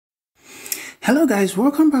Hello guys,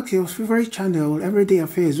 welcome back to your favorite channel, Everyday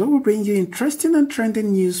Affairs, where we bring you interesting and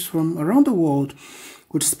trending news from around the world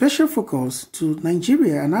with special focus to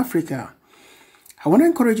Nigeria and Africa. I want to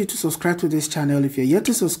encourage you to subscribe to this channel if you're yet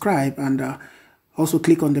to subscribe, and also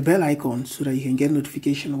click on the bell icon so that you can get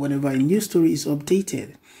notification whenever a new story is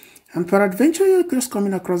updated. And peradventure you're just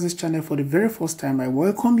coming across this channel for the very first time, I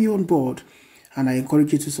welcome you on board and I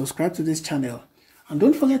encourage you to subscribe to this channel. And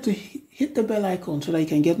don't forget to hit the bell icon so that you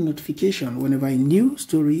can get notification whenever a new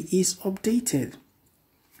story is updated.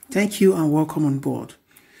 Thank you and welcome on board.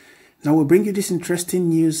 Now we'll bring you this interesting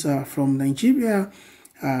news from Nigeria.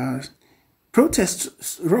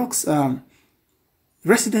 Protest rocks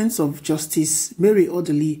residents of Justice Mary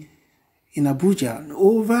Odili in Abuja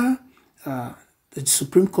over the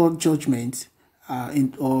Supreme Court judgment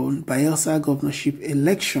on Bayelsa governorship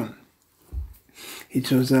election. It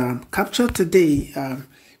was captured today.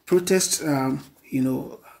 Protests,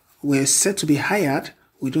 were said to be hired.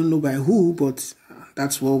 We don't know by who, but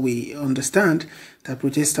that's what we understand, that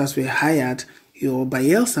protesters were hired.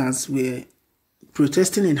 Bayelsans were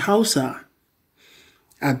protesting in Hausa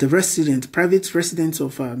at the private residence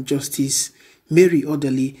of Justice Mary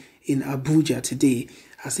Odili in Abuja today,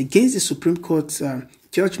 as against the Supreme Court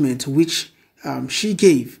judgment which she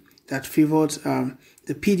gave that favored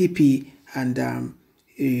the PDP and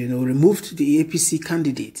removed the APC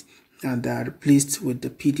candidate and replaced with the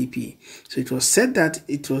PDP. So it was said that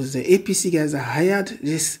it was the APC guys that hired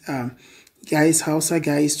this Hausa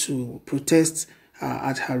guys to protest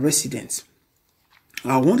at her residence.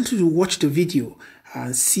 I want you to watch the video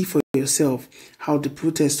and see for yourself how the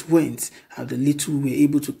protest went, how the little we were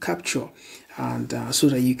able to capture, and so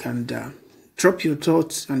that you can drop your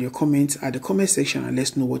thoughts and your comments at the comment section and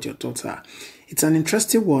let's know what your thoughts are. It's an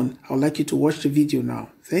interesting one. I would like you to watch the video now.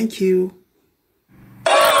 Thank you.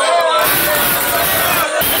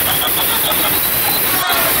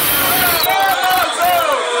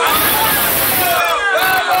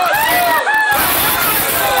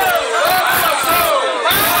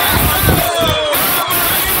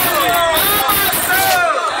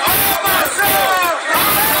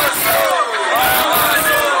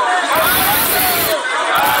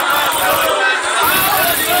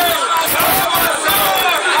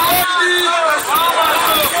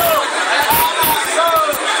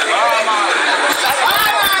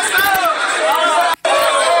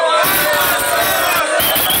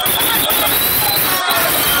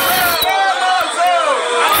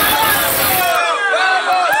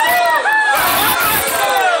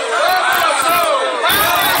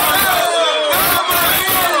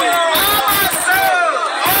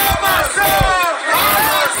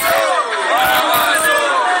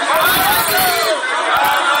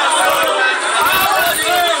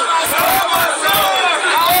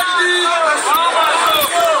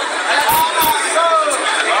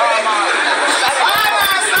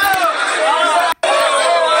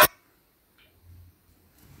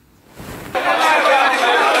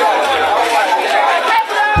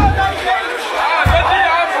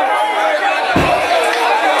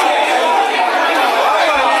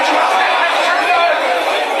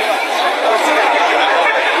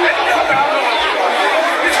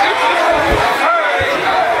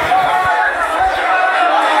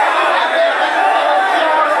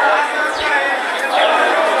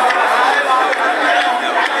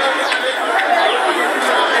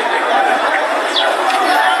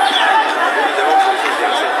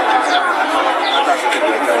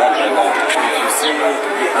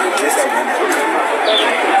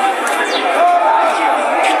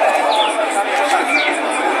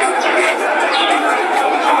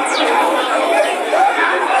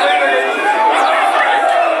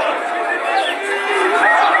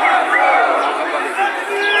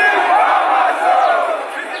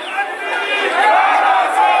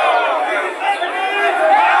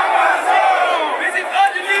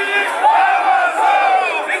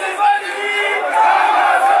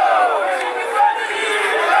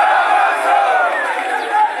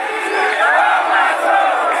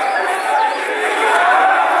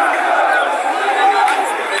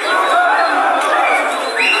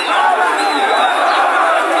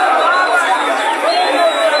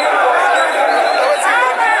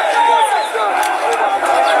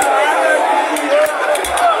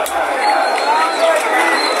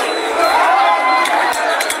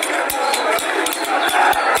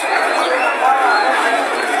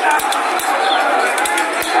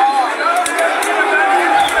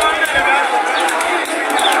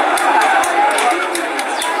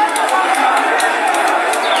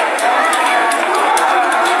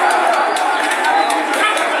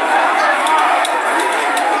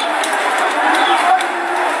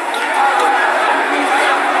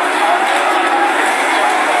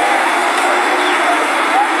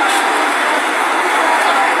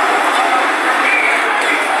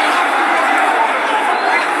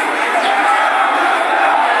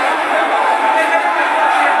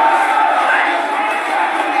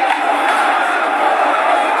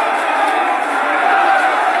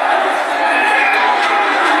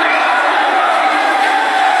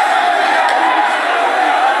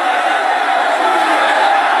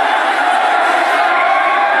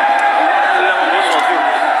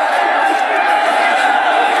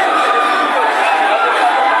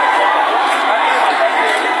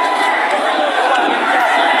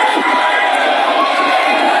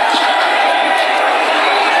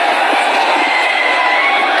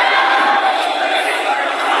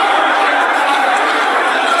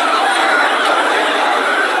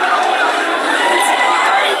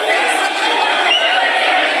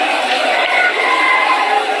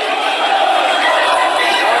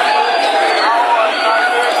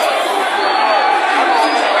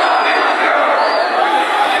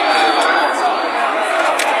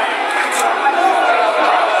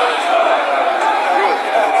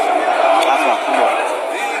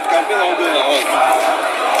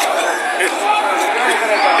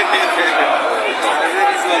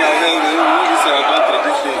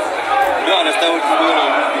 understand what is going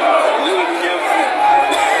on. You will be careful.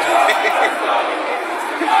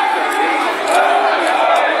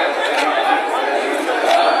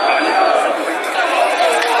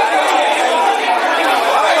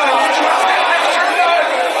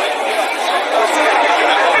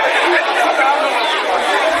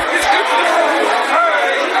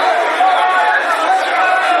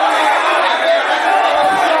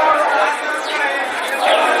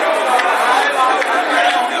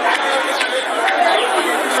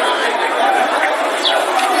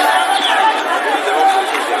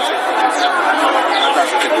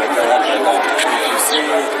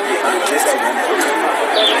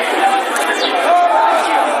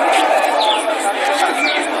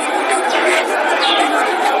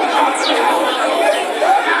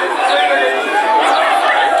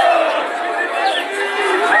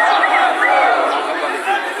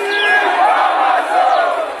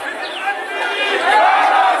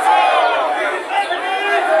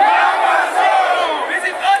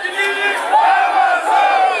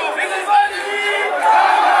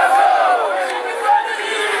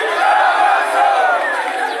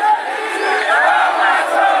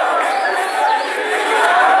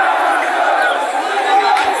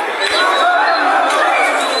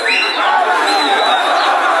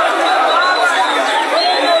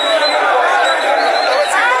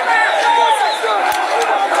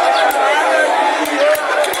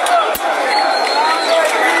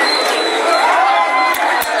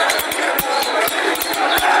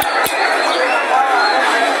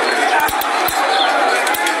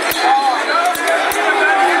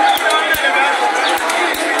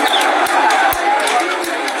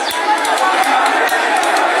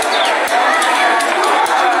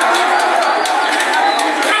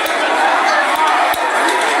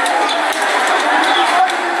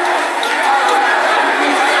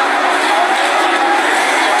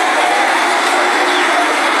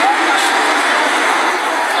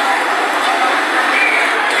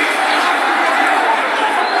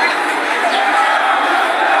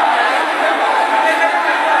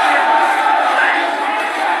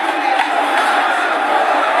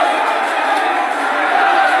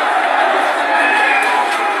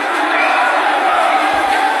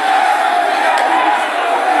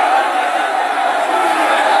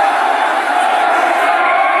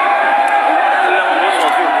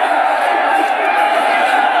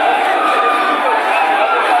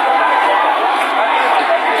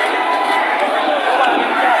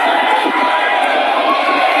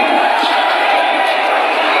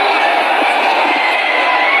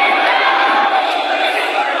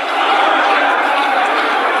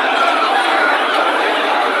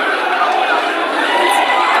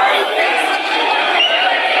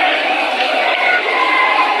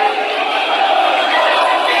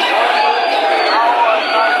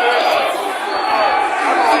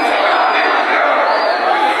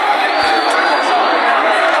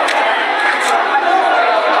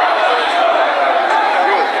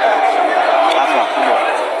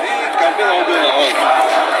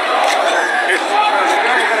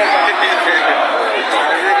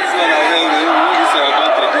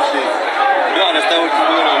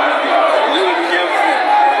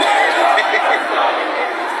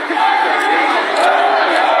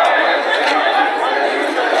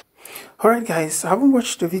 Alright guys, I haven't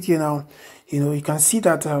watched the video now. You can see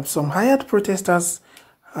that some hired protesters,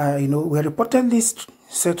 were reportedly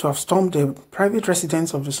said to have stormed the private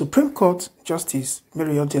residence of the Supreme Court Justice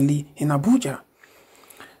Mary Odili in Abuja.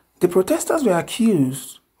 The protesters were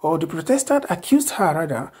accused, or the protester accused her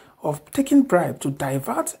rather, of taking bribe to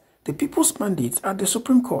divert the people's mandate at the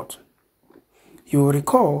Supreme Court. You will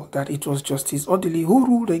recall that it was Justice Odili who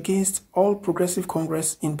ruled against All Progressive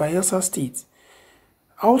Congress in Bayelsa State,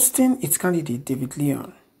 ousting its candidate David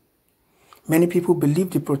Leon. Many people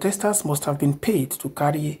believe the protesters must have been paid to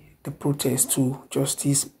carry the protest to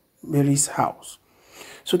Justice Mary's house.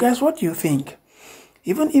 So guys, what do you think?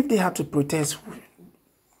 Even if they had to protest,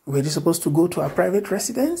 were they supposed to go to a private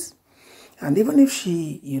residence? And even if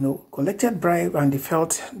she, collected bribe and they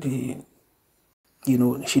felt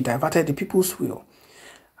she diverted the people's will,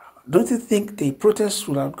 don't you think the protest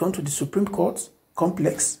would have gone to the Supreme Court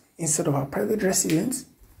complex instead of a private residence?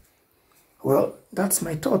 Well, that's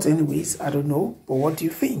my thoughts anyways. I don't know, but what do you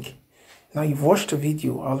think? Now you've watched the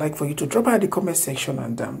video. I'd like for you to drop by the comment section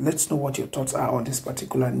and let's know what your thoughts are on this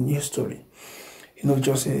particular news story.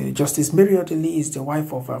 Justice Mary Odili is the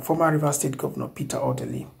wife of former Rivers State Governor Peter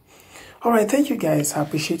Odili. All right, thank you guys. I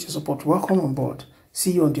appreciate your support. Welcome on board.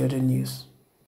 See you on the other news.